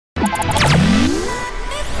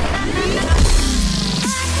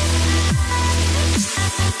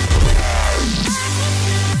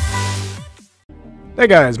Hey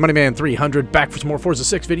guys, Moneyman300 back for some more Forza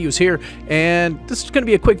 6 videos here, and this is going to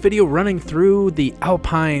be a quick video running through the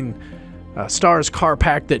Alpine Stars car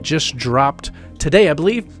pack that just dropped today, I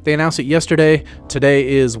believe. They announced it yesterday. Today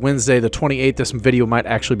is Wednesday the 28th. This video might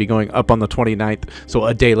actually be going up on the 29th, so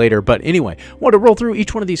a day later. But anyway, I want to roll through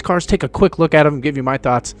each one of these cars, take a quick look at them, give you my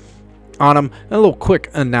thoughts on them, and a little quick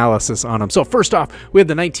analysis on them. So first off, we have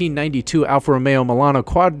the 1992 Alfa Romeo Milano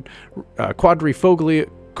Quadrifoglio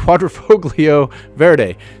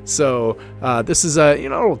Verde. So this is a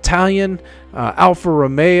Italian Alfa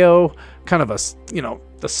Romeo, kind of a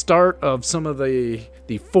the start of some of the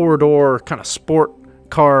four-door kind of sport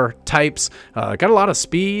car types. Got a lot of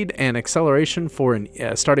speed and acceleration for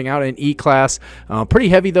starting out in E-Class. Pretty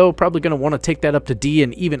heavy though, probably going to want to take that up to D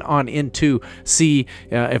and even on into C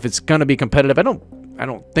if it's going to be competitive. I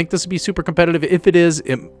don't think this would be super competitive. If it is,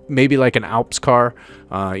 it may be like an Alps car,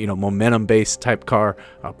 momentum-based type car.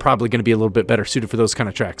 Probably going to be a little bit better suited for those kind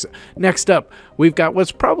of tracks. Next up, we've got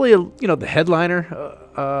what's probably the headliner.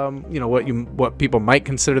 What people might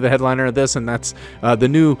consider the headliner of this, and that's the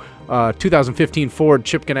new 2015 Ford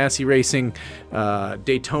Chip Ganassi Racing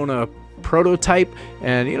Daytona prototype.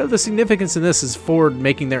 And the significance in this is Ford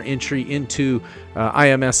making their entry into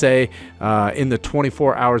IMSA in the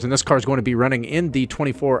 24 hours, and this car is going to be running in the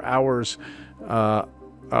 24 hours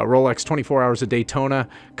Rolex 24 Hours of Daytona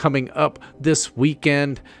coming up this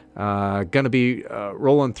weekend. Gonna be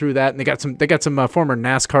rolling through that, and they got some former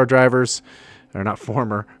NASCAR drivers, or not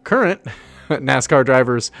former, current NASCAR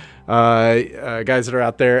drivers, guys that are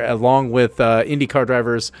out there, along with IndyCar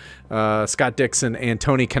drivers, Scott Dixon and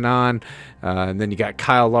Tony Kanaan, and then you got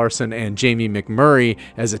Kyle Larson and Jamie McMurray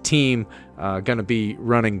as a team going to be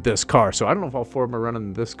running this car. So I don't know if all four of them are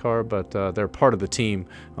running this car, but they're part of the team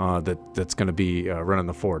that's going to be running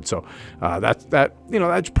the Ford. So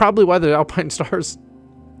that's probably why the Alpine Stars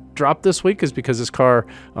dropped this week, is because this car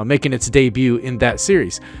making its debut in that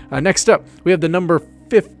series. Next up, we have the number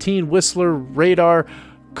 15 Whistler Radar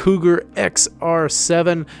Cougar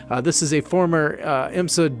XR7. This is a former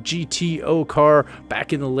IMSA GTO car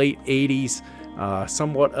back in the late 80s.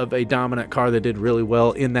 Somewhat of a dominant car that did really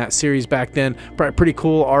well in that series back then. Pretty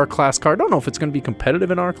cool R-Class car. I don't know if it's going to be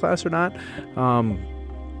competitive in R-Class or not.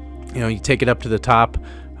 You take it up to the top,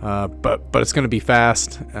 but it's going to be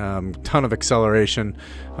fast. Ton of acceleration.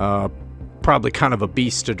 Probably kind of a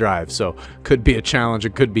beast to drive, so could be a challenge.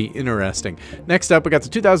 It could be interesting. Next up, we got the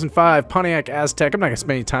 2005 Pontiac Aztek. I'm not gonna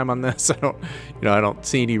spend any time on this. I don't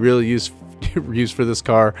see any real use for this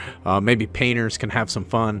car. Maybe painters can have some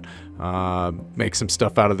fun, make some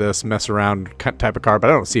stuff out of this, mess around type of car, but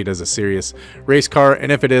I don't see it as a serious race car,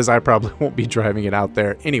 and if it is, I probably won't be driving it out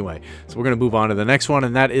there anyway. So we're gonna move on to the next one,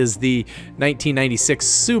 and that is the 1996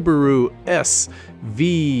 Subaru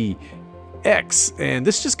SVX. And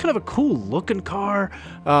this is just kind of a cool looking car.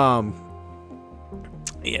 I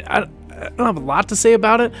don't have a lot to say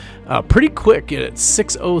about it. Pretty quick at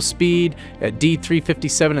 6.0 speed at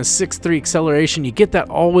D357 and 6.3 acceleration. You get that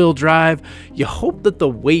all-wheel drive. You hope that the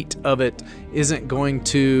weight of it isn't going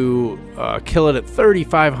to kill it at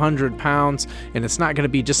 3,500 pounds, and it's not going to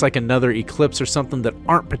be just like another Eclipse or something that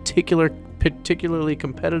aren't particularly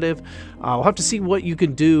competitive. We'll have to see what you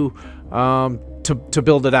can do to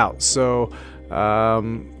build it out. So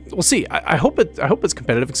we'll see. I hope it's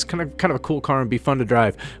competitive. It's kind of a cool car and be fun to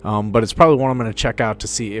drive. But it's probably one I'm going to check out to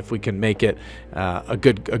see if we can make it a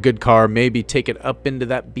good car. Maybe take it up into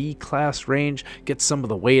that B class range, get some of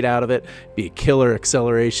the weight out of it, be a killer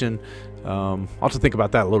acceleration. I'll have to think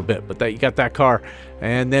about that a little bit. But you got that car,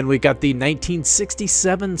 and then we got the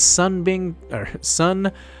 1967 Sunbeam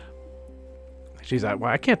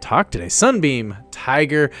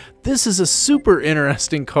Tiger. This is a super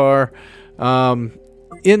interesting car,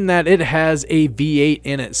 in that it has a V8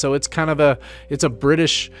 in it. So it's kind of it's a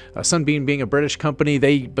British, Sunbeam being a British company.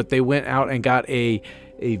 But they went out and got the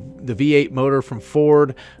V8 motor from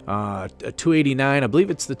Ford, a 289. I believe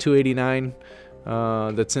it's the 289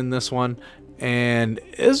 that's in this one. And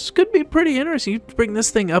this could be pretty interesting. You bring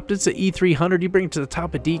this thing up, it's an E300. You bring it to the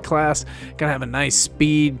top of D class. Gonna have a nice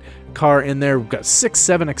speed car in there. We've got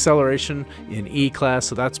 6.7 acceleration in E class,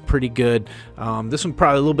 so that's pretty good. This one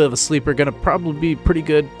probably a little bit of a sleeper. Gonna probably be pretty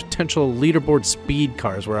good potential leaderboard speed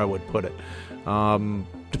cars, where I would put it.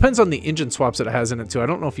 Depends on the engine swaps that it has in it too. I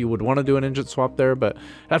don't know if you would want to do an engine swap there, but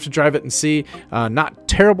I have to drive it and see. Not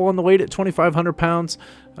terrible on the weight at 2,500 pounds.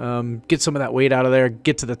 Get some of that weight out of there,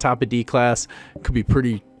 get to the top of D class. Could be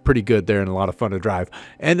pretty good there and a lot of fun to drive.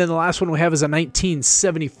 And then the last one we have is a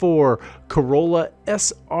 1974 Corolla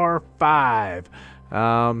SR5.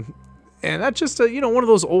 And that's just a, one of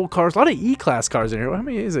those old cars. A lot of E-Class cars in here. How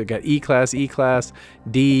many is it? Got E-Class, E-Class,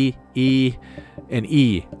 D, E, and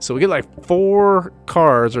E. So we get like 4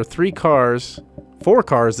 cars or 3 cars, 4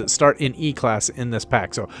 cars that start in E-Class in this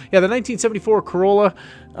pack. So yeah, the 1974 Corolla,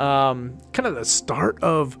 kind of the start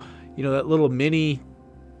of, that little mini,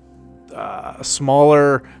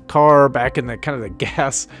 smaller car back in the kind of the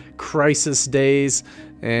gas crisis days,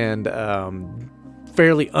 and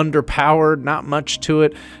fairly underpowered, not much to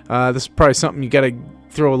it. This is probably something you got to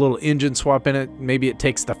throw a little engine swap in it. Maybe it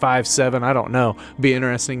takes the 5.7, I don't know. Be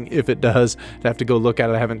interesting if it does. I'd have to go look at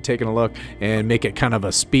it. I haven't taken a look, and make it kind of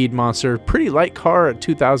a speed monster. Pretty light car at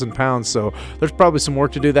 2,000 pounds, so there's probably some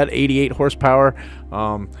work to do. That 88 horsepower,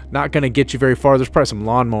 not going to get you very far. There's probably some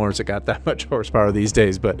lawnmowers that got that much horsepower these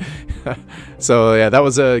days, but so yeah, that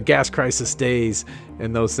was a gas crisis days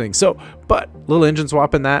and those things. So, but little engine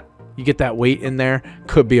swap in that. You get that weight in there,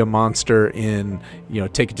 could be a monster in,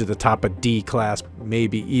 take it to the top of D class,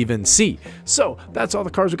 maybe even C. So that's all the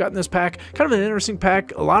cars we got in this pack. Kind of an interesting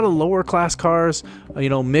pack. A lot of lower class cars,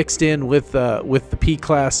 mixed in with the P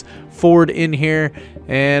class Ford in here.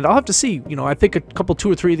 And I'll have to see. I think a couple, 2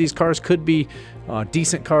 or 3 of these cars could be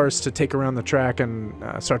decent cars to take around the track and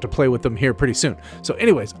start to play with them here pretty soon. So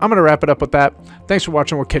anyways, I'm going to wrap it up with that. Thanks for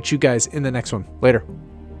watching. We'll catch you guys in the next one. Later.